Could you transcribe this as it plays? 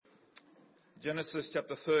Genesis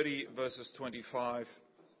chapter 30, verses 25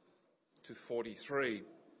 to 43.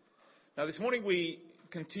 Now this morning we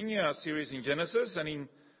continue our series in Genesis, and in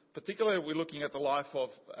particular we're looking at the life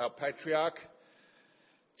of our patriarch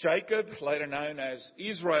Jacob, later known as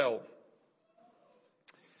Israel.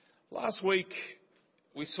 Last week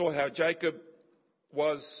we saw how Jacob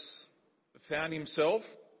found himself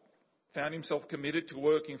committed to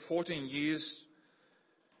working 14 years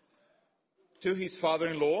to his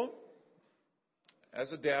father-in-law as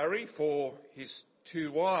a dowry for his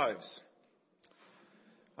two wives.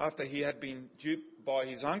 After he had been duped by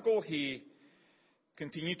his uncle, he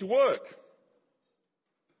continued to work.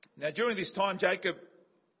 Now during this time, Jacob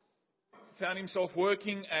found himself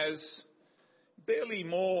working as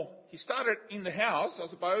he started in the house, I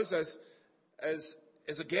suppose, as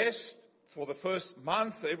a guest for the first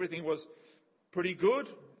month. Everything was pretty good.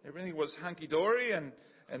 Everything was hunky-dory, and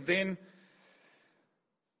then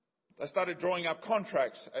they started drawing up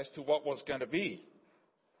contracts as to what was going to be.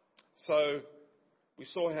 So we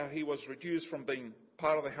saw how he was reduced from being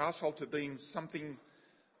part of the household to being something,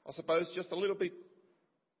 I suppose, just a little bit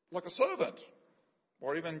like a servant,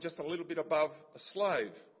 or even just a little bit above a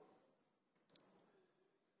slave.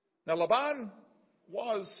 Now Laban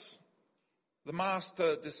was the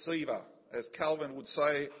master deceiver, as Calvin would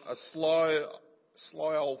say, a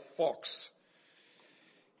sly old fox.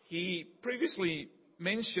 He previously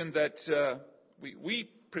mentioned that, we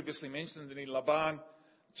previously mentioned that in Laban,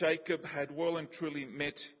 Jacob had well and truly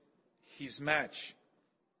met his match.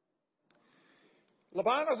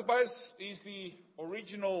 Laban, I suppose, is the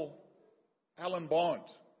original Alan Bond,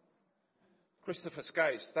 Christopher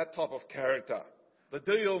Skase, that type of character, the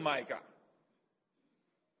deal maker.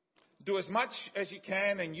 Do as much as you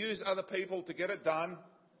can and use other people to get it done,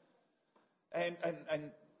 and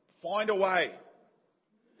find a way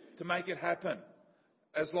to make it happen,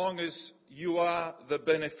 as long as you are the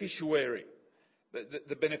beneficiary.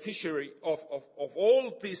 The beneficiary of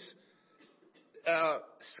all this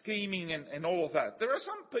scheming and all of that. There are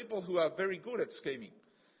some people who are very good at scheming.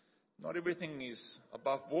 Not everything is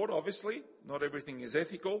above board, obviously. Not everything is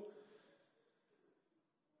ethical.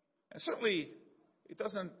 And certainly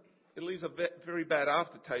it leaves a very bad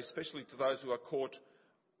aftertaste, especially to those who are caught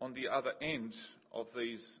on the other end of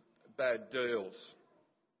these bad deals.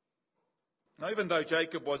 Now, even though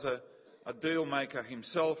Jacob was a deal maker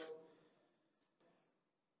himself,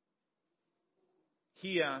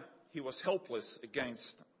 here he was helpless against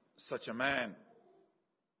such a man.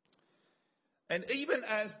 And even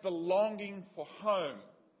as the longing for home,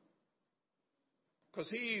 because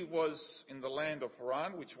he was in the land of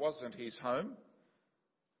Haran, which wasn't his home,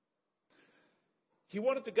 he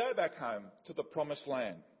wanted to go back home to the promised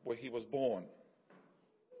land where he was born.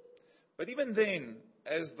 But even then,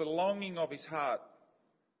 as the longing of his heart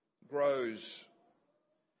grows,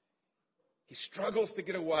 he struggles to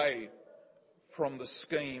get away from the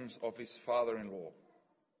schemes of his father-in-law.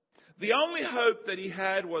 The only hope that he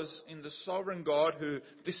had was in the sovereign God who,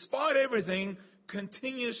 despite everything,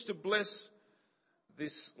 continues to bless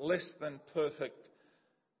this less than perfect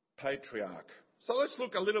patriarch. So let's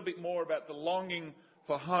look a little bit more about the longing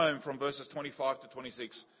for home from verses 25 to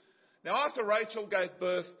 26. Now after Rachel gave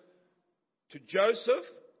birth to Joseph,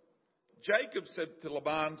 Jacob said to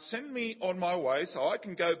Laban, "Send me on my way so I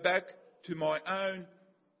can go back to my own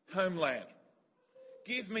homeland.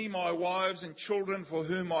 Give me my wives and children for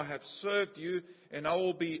whom I have served you, and I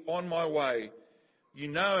will be on my way. You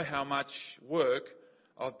know how much work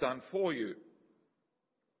I've done for you."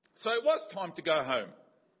 So it was time to go home.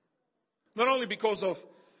 Not only because of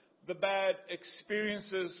the bad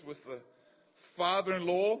experiences with the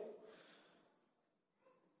father-in-law,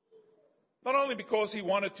 not only because he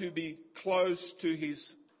wanted to be close to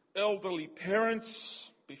his elderly parents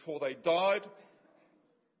before they died,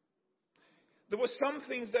 there were some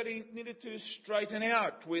things that he needed to straighten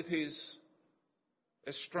out with his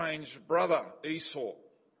estranged brother Esau.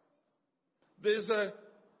 There's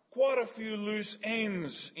quite a few loose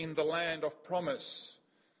ends in the land of promise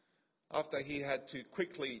after he had to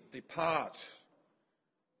quickly depart,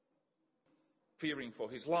 fearing for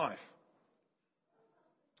his life.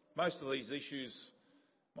 Most of these issues,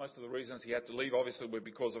 most of the reasons he had to leave obviously were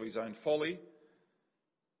because of his own folly,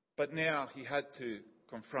 but now he had to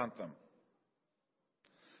confront them.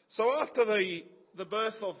 So after the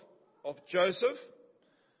birth of Joseph,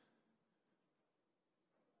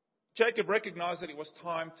 Jacob recognized that it was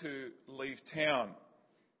time to leave town.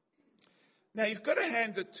 Now you've got to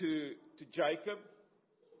hand it to Jacob.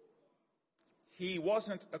 He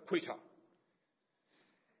wasn't a quitter.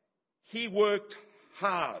 He worked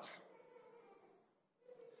hard.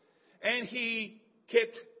 And he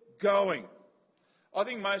kept going. I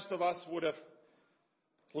think most of us would have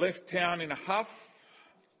left town in a huff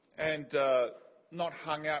and not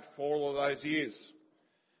hung out for all of those years.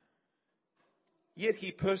 Yet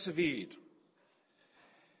he persevered.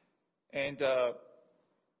 And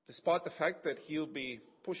despite the fact that he'll be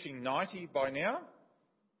pushing 90 by now,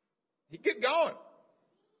 he kept going.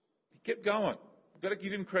 He kept going. We've got to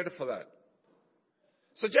give him credit for that.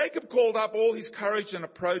 So Jacob called up all his courage and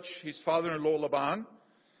approached his father-in-law Laban,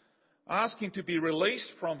 asking to be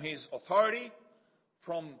released from his authority,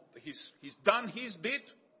 he's done his bit.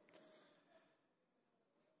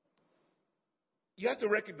 You have to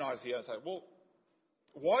recognize here and say, well,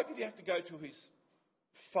 why did he have to go to his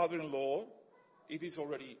father-in-law if he's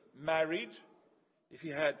already married, if he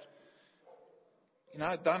had,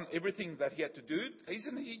 done everything that he had to do?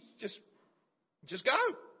 Isn't he just go?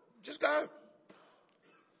 Just go.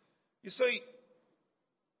 You see,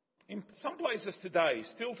 in some places today,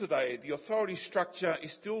 still today, the authority structure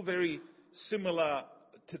is still very similar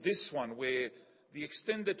to this one, where the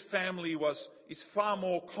extended family is far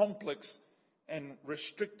more complex and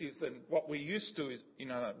restrictive than what we're used to in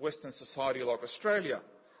a Western society like Australia.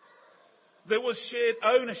 There was shared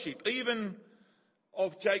ownership, even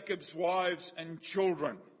of Jacob's wives and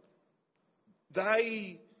children.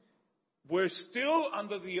 They were still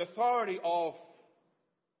under the authority of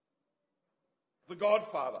the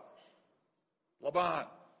godfather, Laban.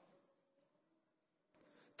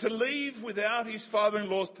 To leave without his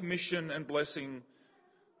father-in-law's permission and blessing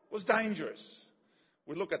was dangerous.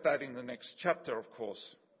 We'll look at that in the next chapter, of course.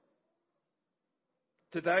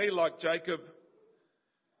 Today, like Jacob,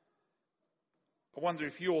 I wonder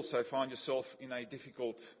if you also find yourself in a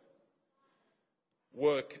difficult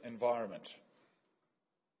work environment.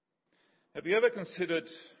 Have you ever considered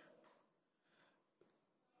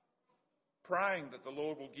praying that the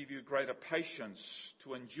Lord will give you greater patience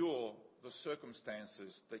to endure the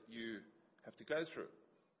circumstances that you have to go through?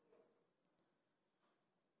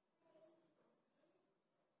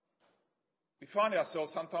 We find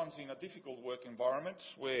ourselves sometimes in a difficult work environment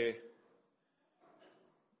where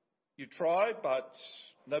you try, but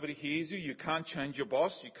nobody hears you. You can't change your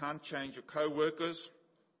boss. You can't change your co-workers.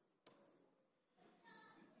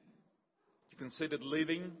 You considered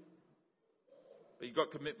leaving, but you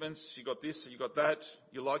got commitments. You got this, you got that.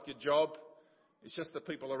 You like your job. It's just the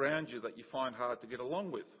people around you that you find hard to get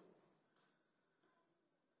along with.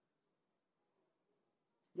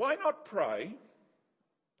 Why not pray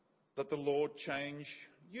that the Lord change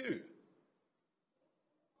you?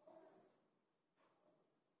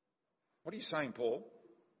 What are you saying, Paul?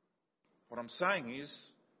 What I'm saying is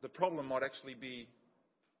the problem might actually be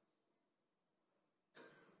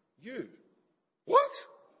you. What?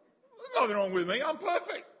 There's nothing wrong with me. I'm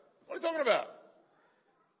perfect. What are you talking about?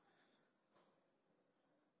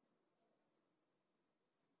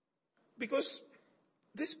 Because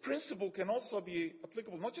this principle can also be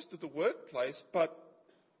applicable not just to the workplace, but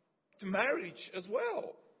to marriage as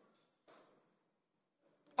well.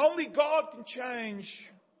 Only God can change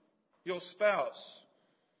your spouse.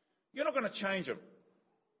 You're not going to change them.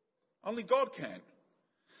 Only God can.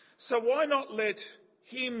 So why not let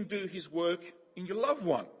Him do His work in your loved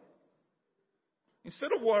one?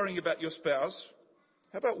 Instead of worrying about your spouse,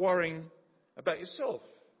 how about worrying about yourself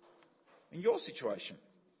and your situation?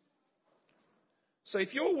 So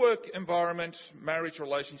if your work environment, marriage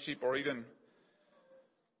relationship, or even,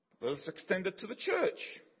 let's extend it to the church,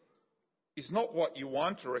 is not what you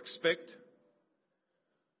want or expect,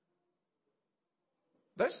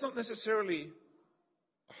 that's not necessarily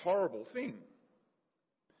a horrible thing.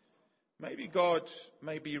 Maybe God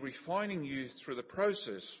may be refining you through the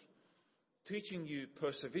process, teaching you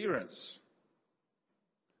perseverance,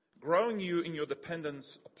 growing you in your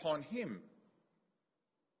dependence upon Him,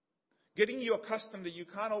 getting you accustomed that you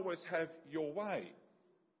can't always have your way.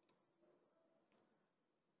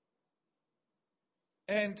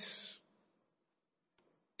 And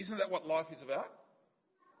isn't that what life is about?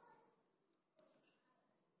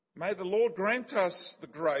 May the Lord grant us the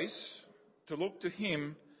grace to look to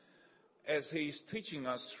Him as He's teaching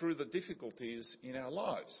us through the difficulties in our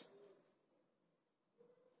lives.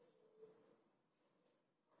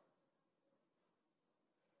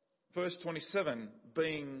 Verse 27,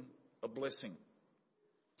 being a blessing.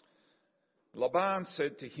 Laban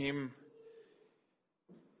said to him,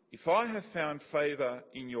 "If I have found favour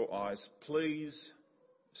in your eyes, please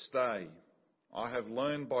stay. I have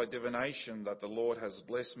learned by divination that the Lord has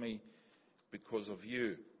blessed me because of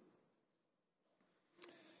you."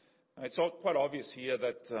 It's quite obvious here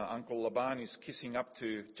that Uncle Laban is kissing up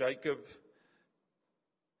to Jacob,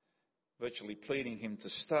 virtually pleading him to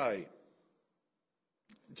stay.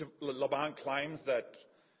 Laban claims that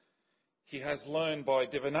he has learned by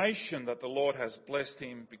divination that the Lord has blessed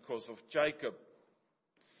him because of Jacob.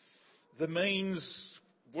 The means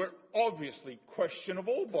were obviously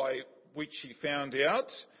questionable by which he found out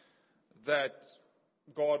that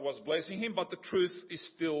God was blessing him, but the truth is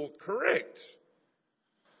still correct.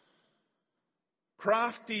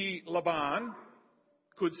 Crafty Laban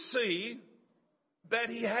could see that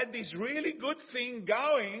he had this really good thing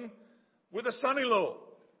going with a son-in-law.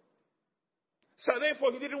 So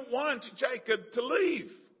therefore he didn't want Jacob to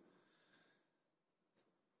leave.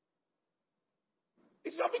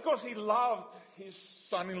 It's not because he loved his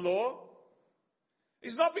son-in-law.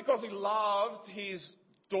 It's not because he loved his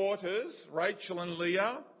daughters, Rachel and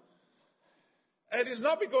Leah. It is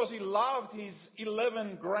not because he loved his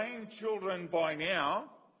 11 grandchildren by now.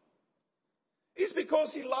 It's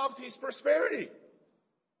because he loved his prosperity.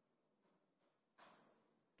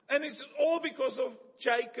 And it's all because of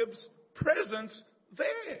Jacob's presence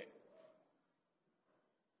there.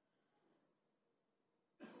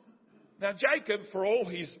 Now, Jacob, for all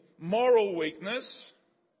his moral weakness,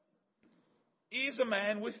 is a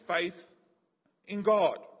man with faith in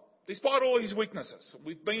God. Despite all his weaknesses,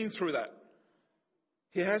 we've been through that.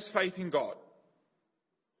 He has faith in God.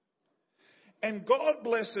 And God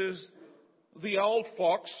blesses the old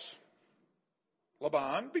fox,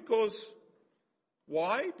 Laban, because,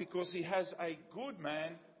 why? Because he has a good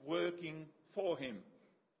man working for him.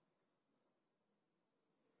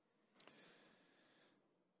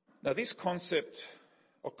 Now, this concept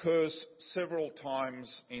occurs several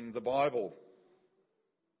times in the Bible.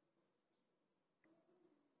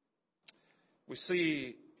 We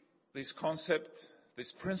see this concept,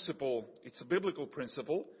 this principle, it's a biblical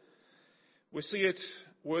principle. We see it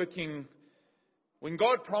working when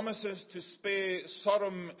God promises to spare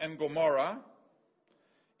Sodom and Gomorrah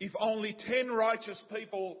if only 10 righteous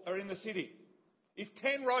people are in the city. If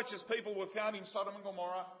 10 righteous people were found in Sodom and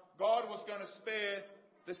Gomorrah, God was going to spare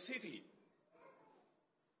the city.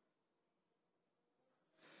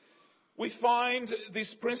 We find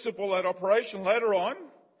this principle at operation later on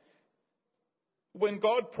when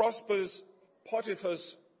God prospers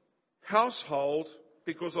Potiphar's household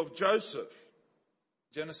because of Joseph.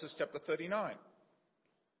 Genesis chapter 39.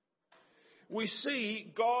 We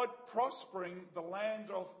see God prospering the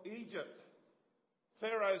land of Egypt,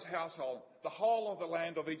 Pharaoh's household, the whole of the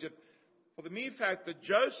land of Egypt, for the mere fact that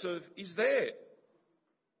Joseph is there.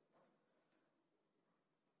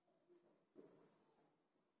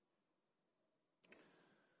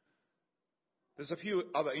 There's a few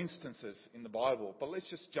other instances in the Bible, but let's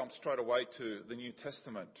just jump straight away to the New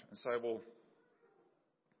Testament and say, well,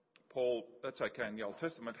 Paul, that's okay in the Old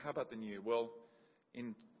Testament. How about the New? Well,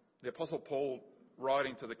 in the Apostle Paul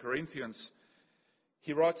writing to the Corinthians,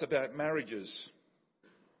 he writes about marriages.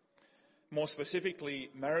 More specifically,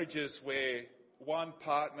 marriages where one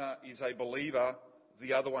partner is a believer,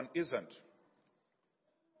 the other one isn't.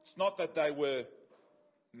 It's not that they were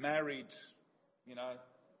married,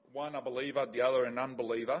 one a believer, the other an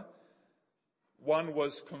unbeliever. One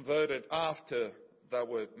was converted after they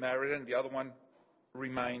were married and the other one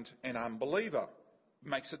remained an unbeliever. It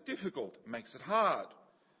makes it difficult, it makes it hard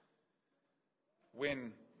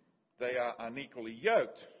when they are unequally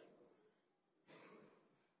yoked.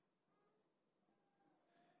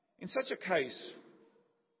 In such a case,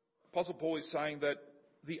 Apostle Paul is saying that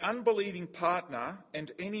the unbelieving partner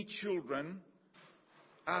and any children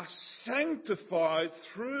are sanctified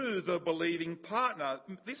through the believing partner.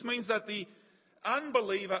 This means that the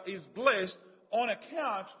unbeliever is blessed on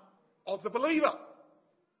account of the believer.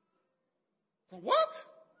 What?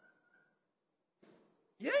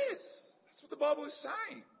 Yes, that's what the Bible is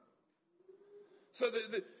saying. So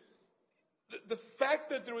the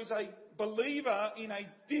fact that there is a believer in a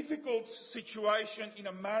difficult situation in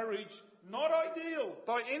a marriage, not ideal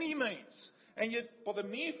by any means, and yet by the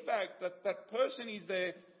mere fact that that person is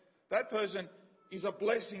there, that person is a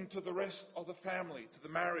blessing to the rest of the family, to the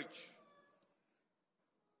marriage.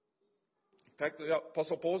 In fact, the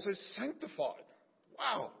Apostle Paul says sanctified.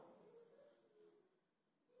 Wow.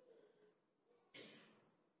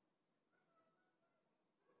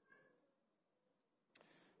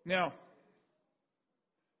 Now,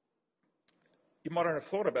 you might not have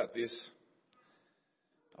thought about this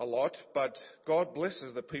a lot, but God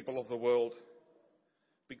blesses the people of the world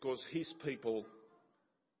because his people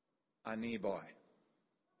are nearby.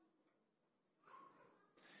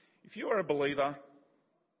 If you are a believer,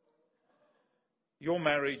 your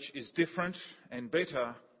marriage is different and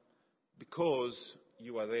better because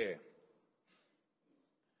you are there.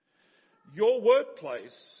 Your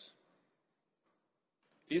workplace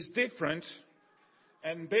is different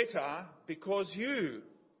and better because you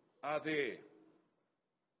are there.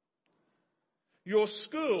 Your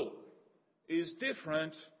school is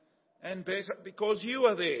different and better because you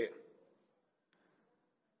are there.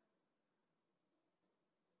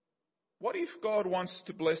 What if God wants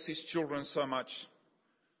to bless his children so much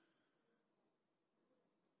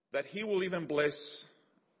that he will even bless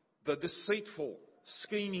the deceitful,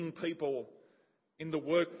 scheming people in the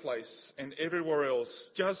workplace and everywhere else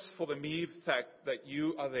just for the mere fact that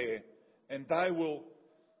you are there, and they will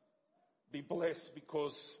be blessed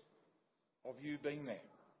because of you being there?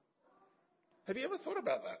 Have you ever thought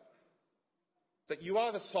about that? That you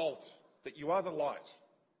are the salt, that you are the light.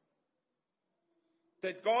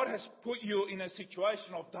 That God has put you in a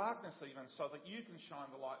situation of darkness even so that you can shine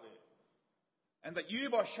the light there. And that you,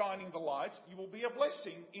 by shining the light, you will be a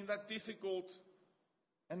blessing in that difficult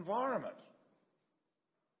environment.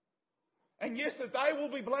 And yes, that they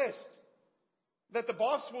will be blessed. That the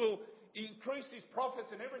boss will increase his profits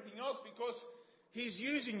and everything else because he's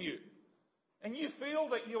using you. And you feel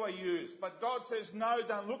that you are used. But God says, no,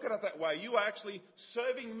 don't look at it that way. You are actually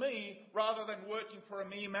serving me rather than working for a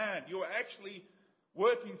mere man. You are actually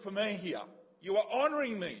working for me here. You are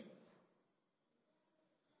honouring me.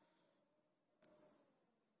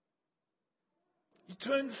 You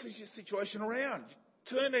turn the situation around.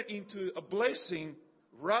 You turn it into a blessing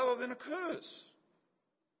rather than a curse.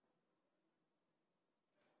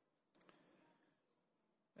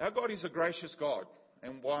 Our God is a gracious God.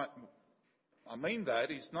 And what I mean that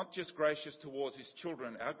He's not just gracious towards His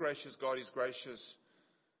children. Our gracious God is gracious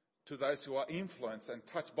to those who are influenced and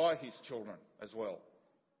touched by His children as well.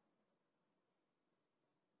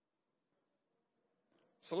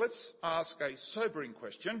 So let's ask a sobering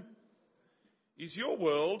question. Is your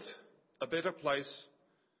world a better place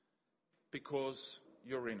because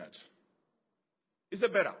you're in it? Is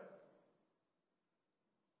it better?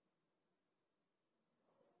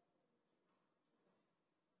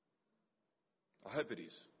 I hope it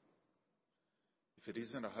is. If it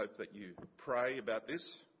isn't, I hope that you pray about this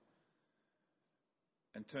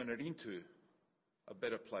and turn it into a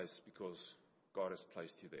better place because God has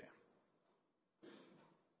placed you there.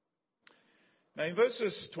 Now in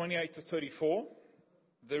verses 28 to 34,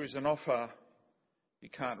 there is an offer you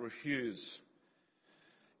can't refuse.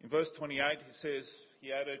 In verse 28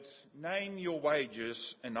 he added, name your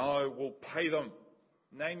wages and I will pay them.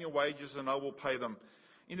 Name your wages and I will pay them.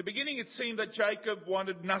 In the beginning it seemed that Jacob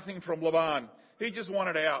wanted nothing from Laban. He just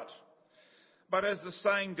wanted out. But as the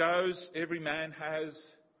saying goes, every man has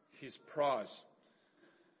his price.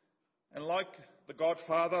 And like the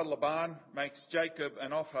godfather, Laban makes Jacob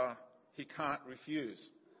an offer he can't refuse.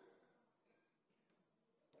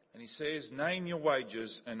 And he says, name your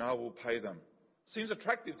wages and I will pay them. Seems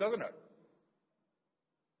attractive, doesn't it?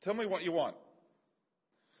 Tell me what you want.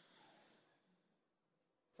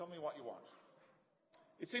 Tell me what you want.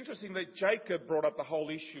 It's interesting that Jacob brought up the whole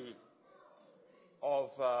issue of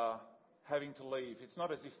having to leave. It's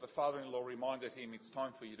not as if the father-in-law reminded him, it's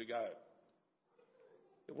time for you to go.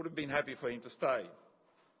 It would have been happy for him to stay.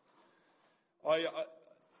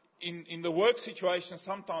 In the work situation,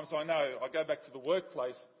 sometimes I go back to the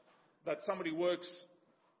workplace, that somebody works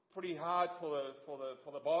pretty hard for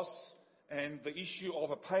the boss, and the issue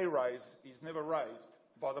of a pay raise is never raised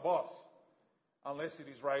by the boss, unless it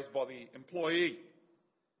is raised by the employee,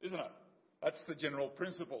 isn't it? That's the general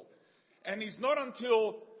principle. And it's not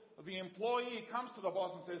until the employee comes to the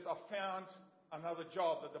boss and says, I've found another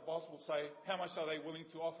job, that the boss will say, how much are they willing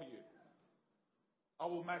to offer you? I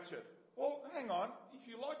will match it. Well, hang on. If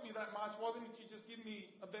you like me that much, why didn't you just give me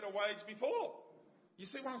a better wage before? You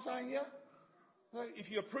see what I'm saying here? If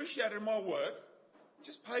you appreciated my work,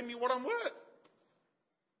 just pay me what I'm worth.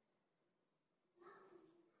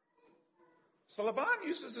 So Laban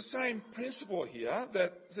uses the same principle here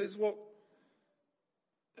that says, well,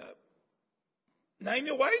 name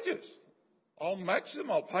your wages. I'll match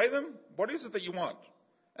them, I'll pay them. What is it that you want?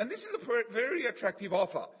 And this is a very attractive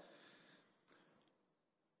offer.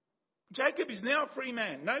 Jacob is now a free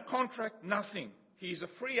man. No contract, nothing. He's a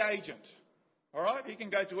free agent. All right? He can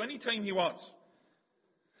go to any team he wants.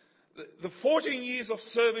 The 14 years of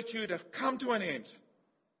servitude have come to an end.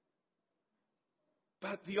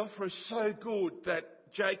 But the offer is so good that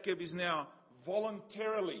Jacob is now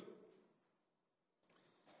voluntarily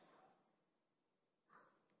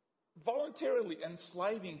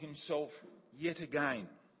enslaving himself yet again.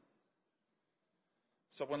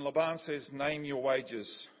 So when Laban says, name your wages,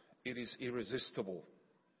 it is irresistible.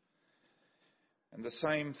 And the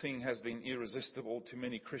same thing has been irresistible to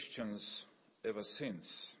many Christians ever since.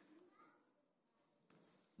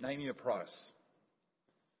 Name your price.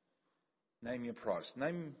 Name your price.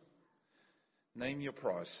 Name your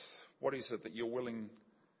price. What is it that you're willing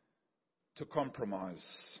to compromise?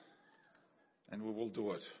 And we will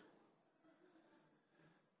do it.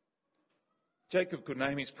 Jacob could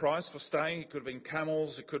name his price for staying. It could have been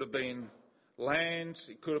camels. It could have been land.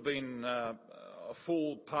 It could have been a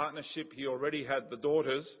full partnership. He already had the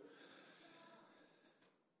daughters.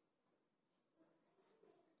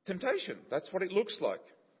 Temptation. That's what it looks like.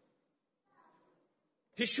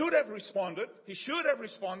 He should have responded. He should have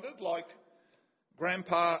responded like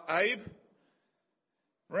Grandpa Abe.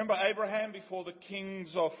 Remember Abraham before the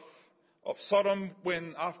kings of Sodom,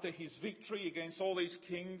 when after his victory against all these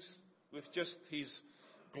kings with just his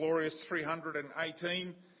glorious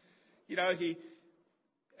 318,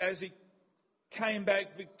 as he came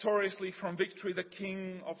back victoriously from victory, the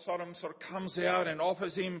king of Sodom sort of comes out and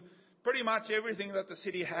offers him pretty much everything that the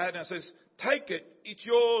city had and says, take it, it's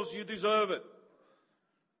yours, you deserve it.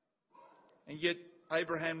 And yet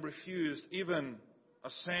Abraham refused even a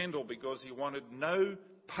sandal because he wanted no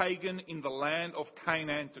pagan in the land of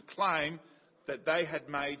Canaan to claim that they had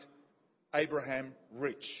made Abraham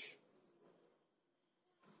rich.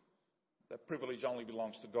 That privilege only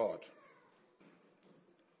belongs to God.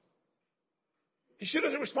 He should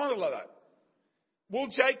have responded like that. Will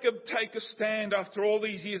Jacob take a stand after all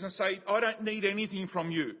these years and say, I don't need anything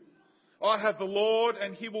from you. I have the Lord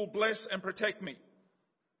and He will bless and protect me.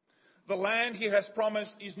 The land He has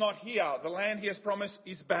promised is not here. The land He has promised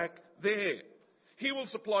is back there. He will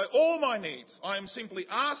supply all my needs. I am simply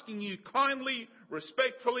asking you kindly,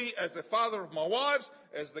 respectfully, as the father of my wives,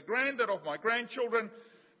 as the granddad of my grandchildren,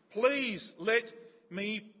 please let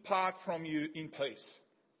me part from you in peace.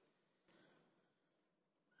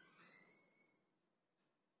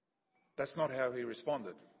 That's not how he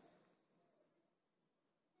responded.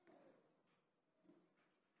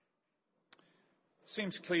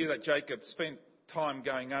 Seems clear that Jacob spent time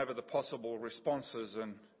going over the possible responses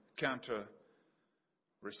and counter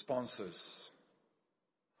responses.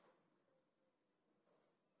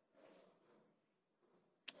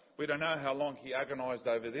 We don't know how long he agonized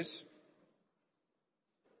over this,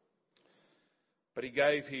 but he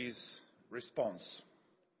gave his response.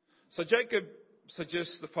 So Jacob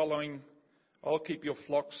suggests the following: I'll keep your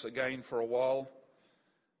flocks again for a while,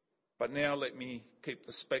 but now let me keep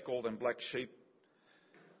the speckled and black sheep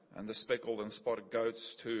and the speckled and spotted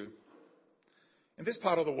goats too. In this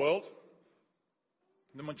part of the world,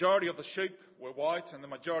 the majority of the sheep were white and the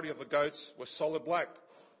majority of the goats were solid black.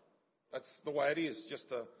 That's the way it is, just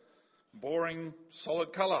a boring,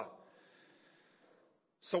 solid colour.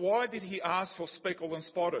 So why did he ask for speckled and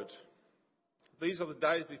spotted? These are the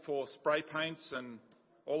days before spray paints and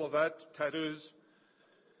all of that, tattoos.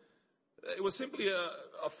 It was simply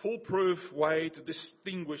a foolproof way to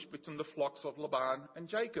distinguish between the flocks of Laban and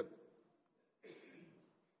Jacob.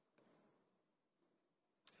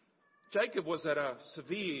 Jacob was at a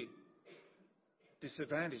severe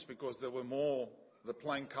disadvantage because there were more the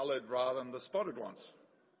plain coloured rather than the spotted ones.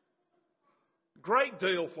 Great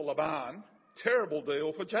deal for Laban, terrible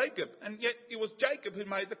deal for Jacob. And yet it was Jacob who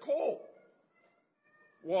made the call.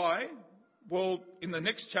 Why? Well, in the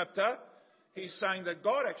next chapter, he's saying that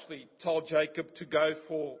God actually told Jacob to go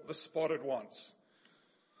for the spotted ones.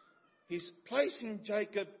 He's placing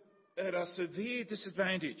Jacob at a severe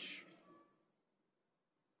disadvantage.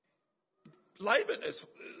 Laban, as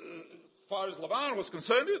far as Laban was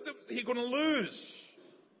concerned, he couldn't lose.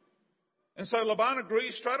 And so Laban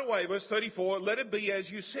agrees straight away, verse 34, let it be as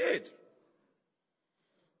you said.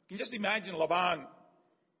 You can just imagine Laban,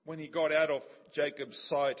 when he got out of Jacob's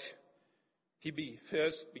sight, he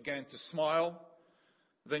first began to smile,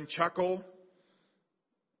 then chuckle,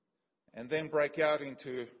 and then break out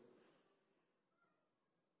into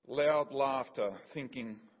loud laughter,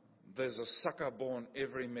 thinking, there's a sucker born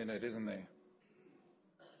every minute, isn't there?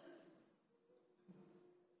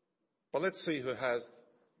 But let's see who has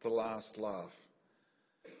the last laugh.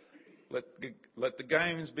 Let the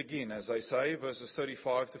games begin, as they say, verses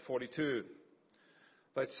 35 to 42.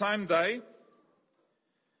 That same day,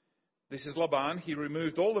 this is Laban, he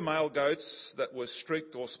removed all the male goats that were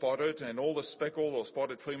streaked or spotted, and all the speckled or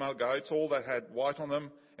spotted female goats, all that had white on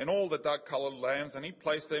them, and all the dark-coloured lambs, and he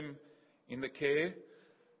placed them in the care,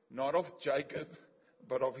 not of Jacob,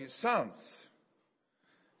 but of his sons.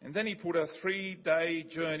 And then he put a 3-day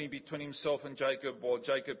journey between himself and Jacob, while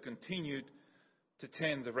Jacob continued to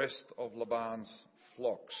tend the rest of Laban's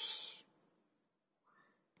flocks.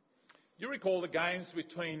 You recall the games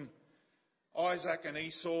between Isaac and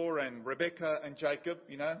Esau and Rebekah and Jacob,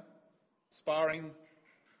 sparring,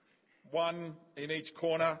 one in each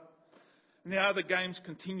corner. Now the games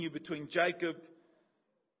continue between Jacob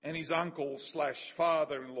and his uncle slash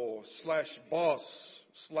father-in-law slash boss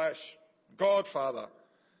slash godfather.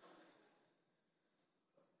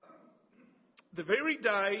 The very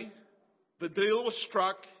day the deal was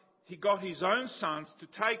struck, he got his own sons to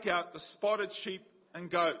take out the spotted sheep and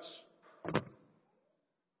goats.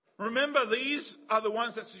 Remember, these are the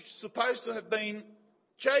ones that's supposed to have been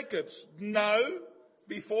Jacob's. No,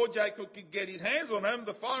 before Jacob could get his hands on them,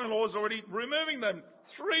 the father-in-law was already removing them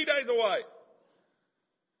 3 days away.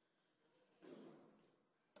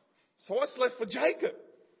 So what's left for Jacob?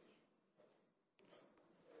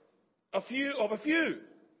 A few,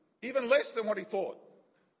 even less than what he thought.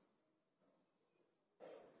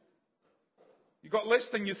 You got less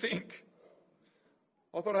than you think.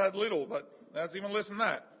 I thought I had little, but that's even less than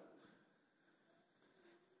that.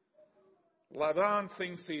 Laban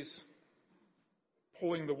thinks he's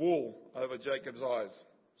pulling the wool over Jacob's eyes,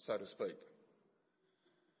 so to speak.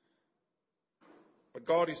 But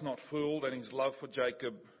God is not fooled, and his love for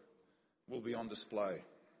Jacob will be on display.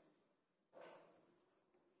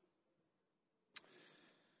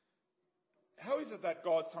 How is it that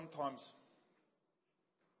God sometimes...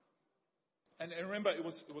 And remember, it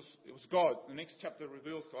was God. The next chapter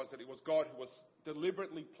reveals to us that it was God who was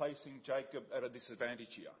deliberately placing Jacob at a disadvantage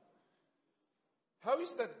here. How is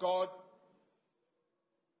it that God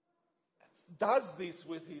does this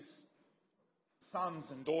with his sons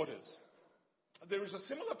and daughters? There is a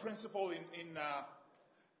similar principle in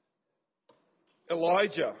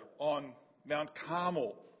Elijah on Mount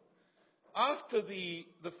Carmel. After the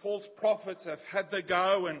false prophets have had their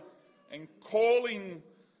go and calling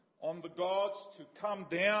on the gods to come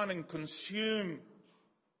down and consume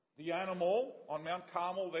the animal on Mount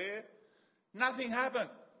Carmel there, nothing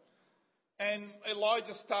happened. And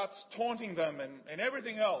Elijah starts taunting them and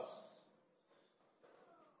everything else.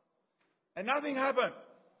 And nothing happened.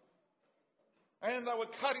 And they were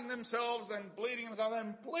cutting themselves and bleeding themselves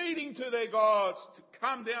and pleading to their gods to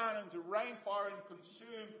come down and to rain fire and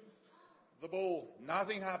consume the bull.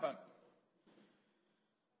 Nothing happened.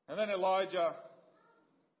 And then Elijah,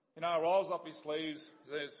 rolls up his sleeves,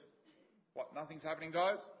 says, "What, nothing's happening,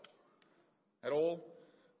 guys? At all?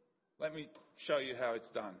 Let me show you how it's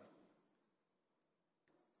done."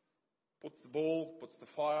 Puts the bull, puts the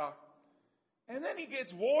fire, and then he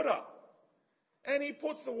gets water. And he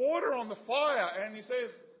puts the water on the fire and he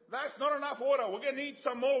says, "That's not enough water. We're going to need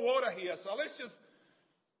some more water here. So let's just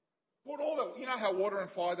put all the..." You know how water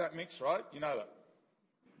and fire don't mix, right? You know that.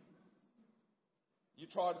 You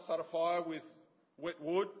try to start a fire with wet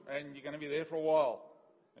wood and you're going to be there for a while.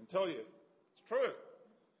 I tell you, it's true.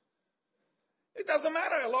 It doesn't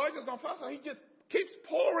matter. Elijah's not fussed. He just keeps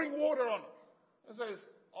pouring water on it and says,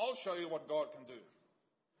 "I'll show you what God can do."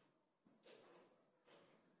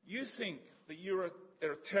 You think that you're at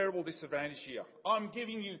a terrible disadvantage here. I'm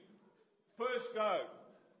giving you first go.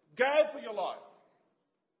 Go for your life.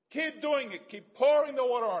 Keep doing it. Keep pouring the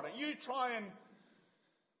water on it. You try and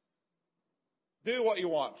do what you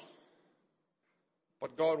want.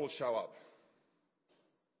 But God will show up.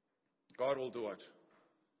 God will do it.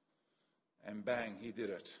 And bang, he did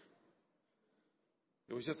it.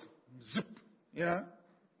 It was just zip,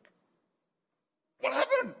 What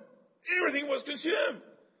happened? Everything was consumed.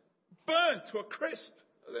 Burned to a crisp.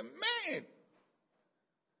 I said, man,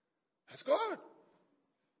 that's God.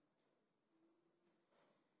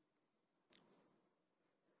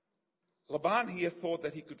 Laban here thought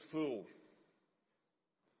that he could fool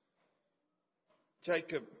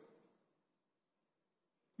Jacob.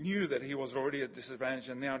 Knew that he was already at disadvantage,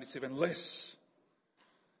 and now it's even less.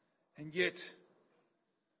 And yet,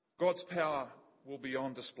 God's power will be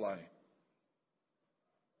on display.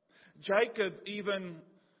 Jacob, even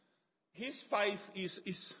his faith is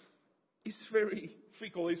very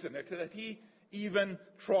fickle, isn't it? That he even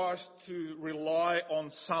tries to rely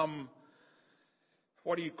on some,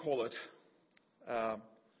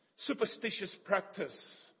 superstitious practice.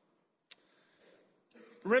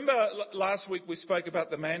 Remember last week we spoke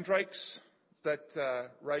about the mandrakes that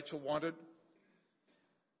Rachel wanted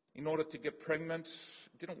in order to get pregnant.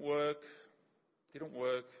 It didn't work.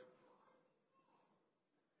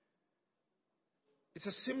 It's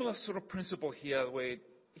a similar sort of principle here where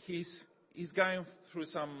he's going through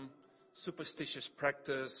some superstitious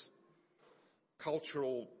practice,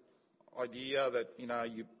 cultural idea that,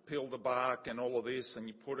 you peel the bark and all of this and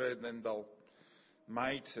you put it and then they'll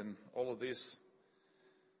mate and all of this.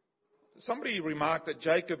 Somebody remarked that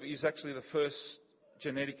Jacob is actually the first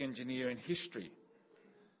genetic engineer in history.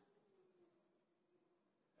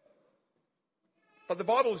 But the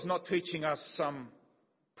Bible is not teaching us some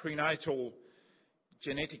prenatal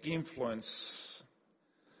genetic influence.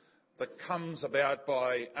 that comes about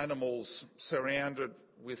by animals surrounded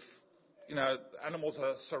with, animals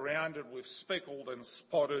are surrounded with speckled and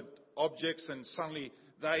spotted objects, and suddenly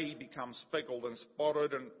they become speckled and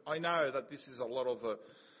spotted. And I know that this is a lot of the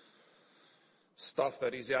stuff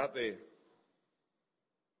that is out there.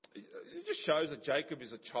 It just shows that Jacob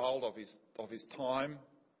is a child of his time.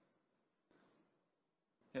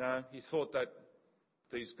 He thought that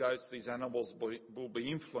these goats, these animals will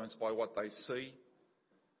be influenced by what they see.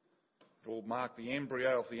 It will mark the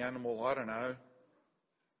embryo of the animal, I don't know.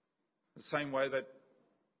 The same way that,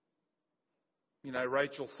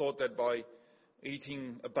 Rachel thought that by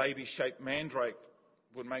eating a baby-shaped mandrake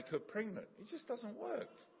would make her pregnant. It just doesn't work.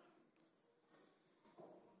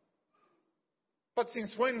 But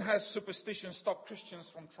since when has superstition stopped Christians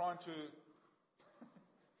from trying to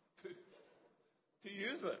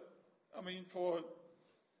use it? I mean, for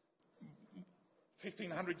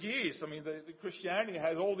 1,500 years, the Christianity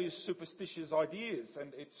has all these superstitious ideas,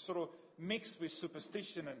 and it's sort of mixed with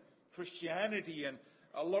superstition and Christianity, and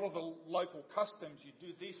a lot of the local customs. You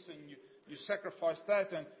do this and you sacrifice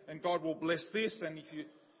that, and God will bless this. And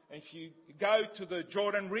if you go to the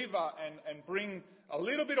Jordan River and bring a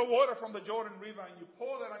little bit of water from the Jordan River and you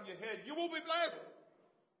pour that on your head, you will be blessed.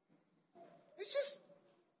 It's just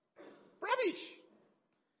rubbish.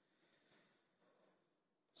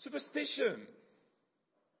 Superstition.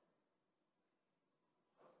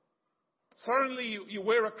 Suddenly you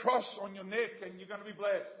wear a cross on your neck and you're going to be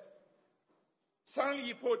blessed. Suddenly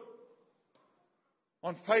you put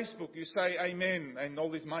on Facebook, you say amen, and all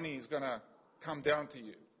this money is going to come down to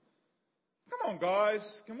you. Come on,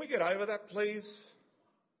 guys. Can we get over that, please?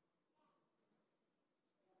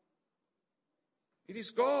 It is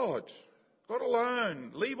God. God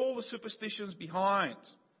alone. Leave all the superstitions behind.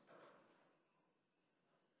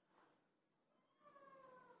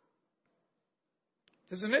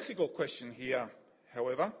 There's an ethical question here,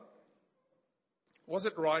 however. Was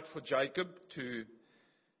it right for Jacob to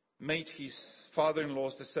meet his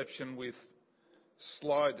father-in-law's deception with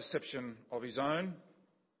sly deception of his own?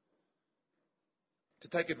 To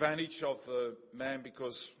take advantage of the man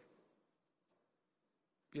because,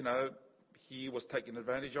 he was taken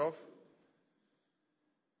advantage of?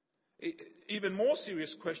 Even more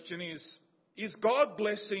serious question is God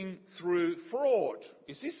blessing through fraud?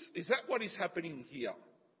 Is that what is happening here?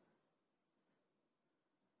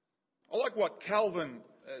 I like what Calvin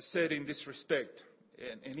said in this respect,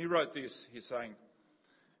 and he wrote this. He's saying,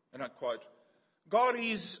 and I quote, "God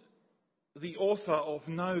is the author of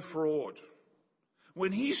no fraud.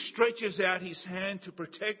 When he stretches out his hand to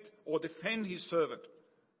protect or defend his servant,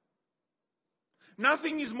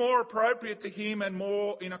 nothing is more appropriate to him and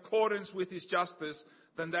more in accordance with his justice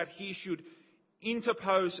than that he should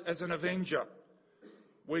interpose as an avenger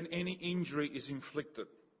when any injury is inflicted."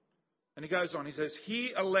 And he goes on, he says,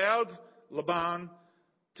 "He allowed Laban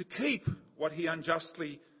to keep what he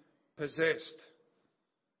unjustly possessed.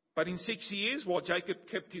 But in 6 years, while Jacob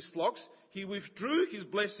kept his flocks, he withdrew his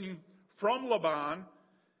blessing from Laban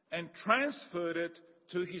and transferred it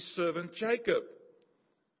to his servant Jacob."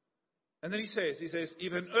 And then he says,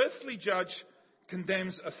 "If an earthly judge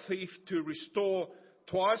condemns a thief to restore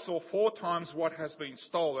twice or 4 times what has been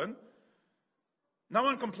stolen, no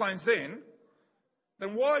one complains then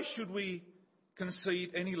why should we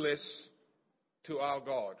concede any less to our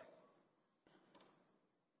God?"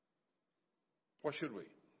 Why should we?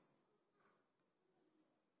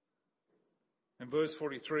 In verse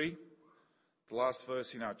 43, the last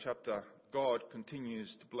verse in our chapter, God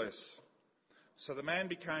continues to bless. "So the man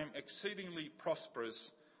became exceedingly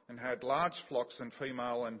prosperous and had large flocks and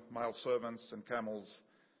female and male servants and camels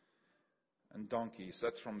and donkeys."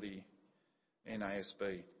 That's from the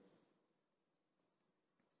NASB.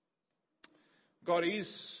 God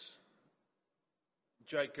is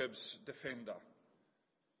Jacob's defender.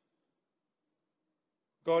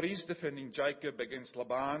 God is defending Jacob against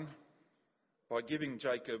Laban by giving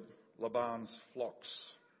Jacob Laban's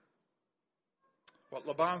flocks. What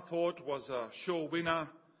Laban thought was a sure winner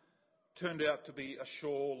turned out to be a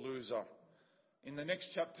sure loser. In the next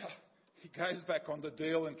chapter, he goes back on the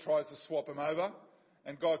deal and tries to swap him over,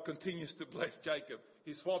 and God continues to bless Jacob.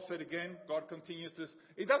 He swaps it again, God continues to...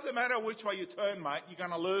 It doesn't matter which way you turn, mate, you're going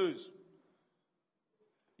to lose.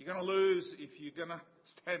 You're going to lose if you're going to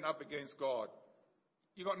stand up against God.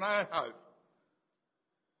 You've got no hope.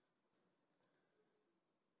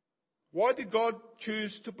 Why did God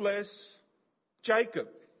choose to bless Jacob?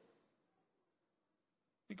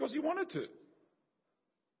 Because he wanted to.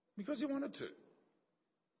 Because he wanted to.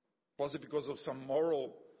 Was it because of some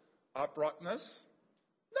moral uprightness?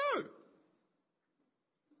 No.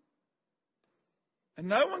 And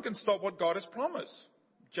no one can stop what God has promised.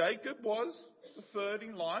 Jacob was the third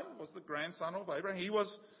in line, was the grandson of Abraham. He was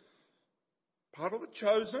part of the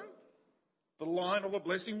chosen. The line of the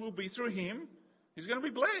blessing will be through him. He's going to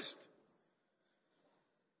be blessed.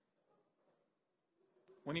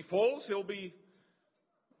 When he falls, he'll be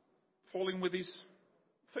falling with his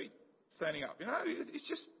feet standing up. It's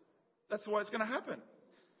just, that's the way it's going to happen.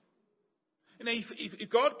 If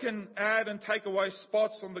God can add and take away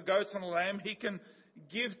spots on the goats and the lamb, he can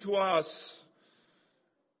give to us.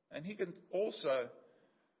 And he can also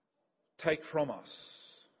take from us.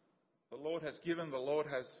 The Lord has given, the Lord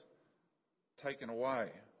has taken away.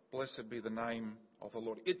 Blessed be the name of the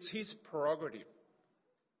Lord. It's his prerogative.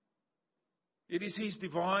 It is his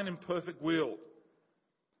divine and perfect will.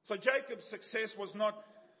 So Jacob's success was not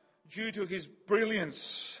due to his brilliance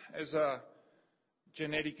as a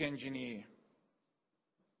genetic engineer.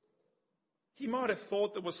 He might have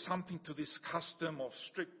thought there was something to this custom of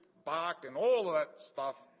stripped bark and all of that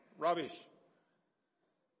stuff. Rubbish.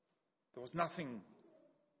 There was nothing.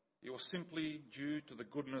 It was simply due to the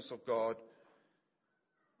goodness of God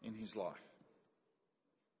in his life.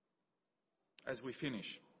 As we finish,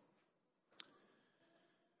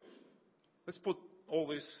 let's put all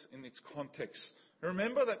this in its context.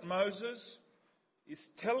 Remember that Moses is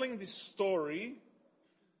telling this story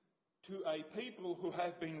to a people who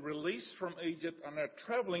have been released from Egypt and are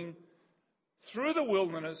travelling through the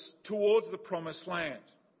wilderness towards the promised land.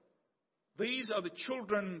 These are the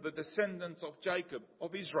children, the descendants of Jacob,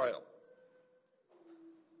 of Israel.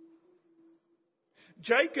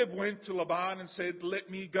 Jacob went to Laban and said, "Let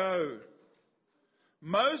me go."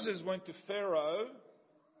 Moses went to Pharaoh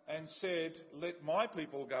and said, "Let my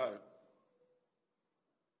people go."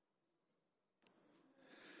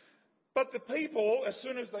 But the people, as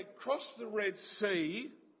soon as they crossed the Red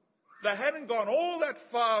Sea, they hadn't gone all that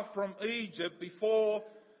far from Egypt before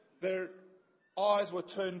their eyes were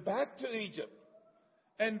turned back to Egypt.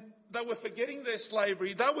 And they were forgetting their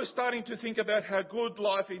slavery. They were starting to think about how good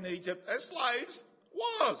life in Egypt as slaves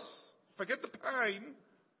was. Forget the pain.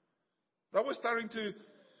 They were starting to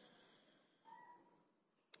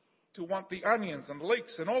want the onions and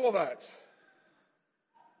leeks and all of that.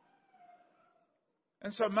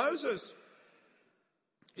 And so Moses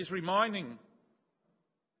is reminding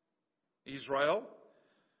Israel,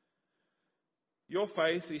 your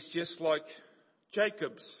faith is just like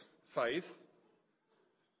Jacob's faith.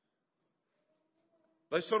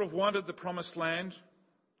 They sort of wanted the promised land,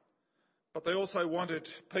 but they also wanted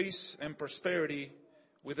peace and prosperity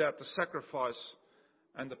without the sacrifice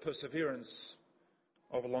and the perseverance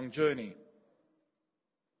of a long journey.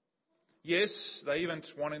 Yes, they even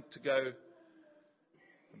wanted to go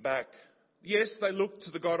back. Yes, they looked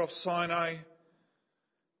to the God of Sinai,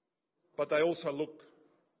 but they also looked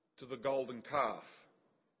to the golden calf.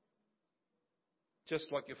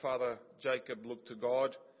 Just like your father Jacob looked to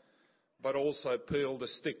God, but also peeled the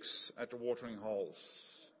sticks at the watering holes.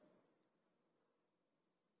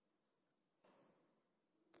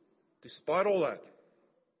 Despite all that,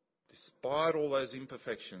 despite all those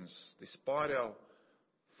imperfections, despite our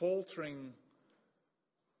faltering,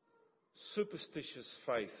 superstitious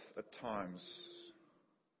faith at times,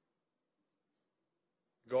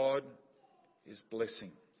 God is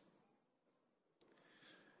blessing.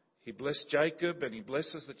 He blessed Jacob and he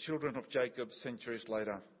blesses the children of Jacob centuries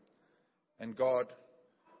later. And God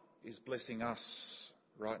is blessing us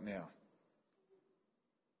right now.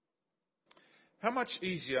 How much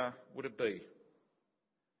easier would it be?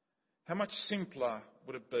 How much simpler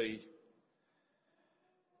would it be?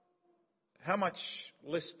 How much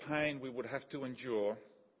less pain we would have to endure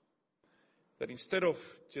that instead of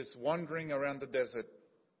just wandering around the desert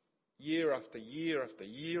year after year after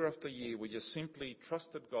year after year, we just simply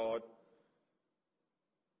trusted God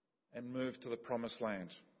and moved to the promised land.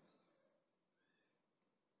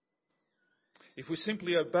 If we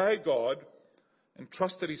simply obey God and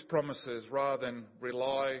trusted his promises rather than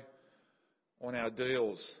rely on our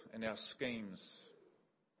deals and our schemes,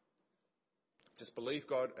 just believe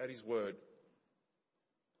God at his word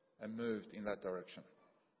and moved in that direction.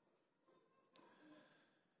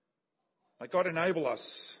 May God enable us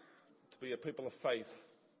to be a people of faith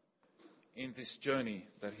in this journey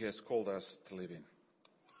that he has called us to live in.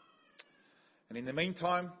 And in the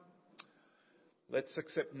meantime, let's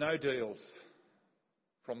accept no deals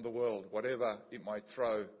from the world, whatever it might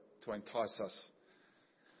throw to entice us.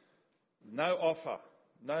 No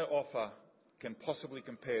offer can possibly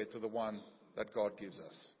compare to the one that God gives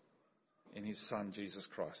us in his Son, Jesus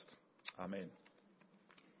Christ. Amen.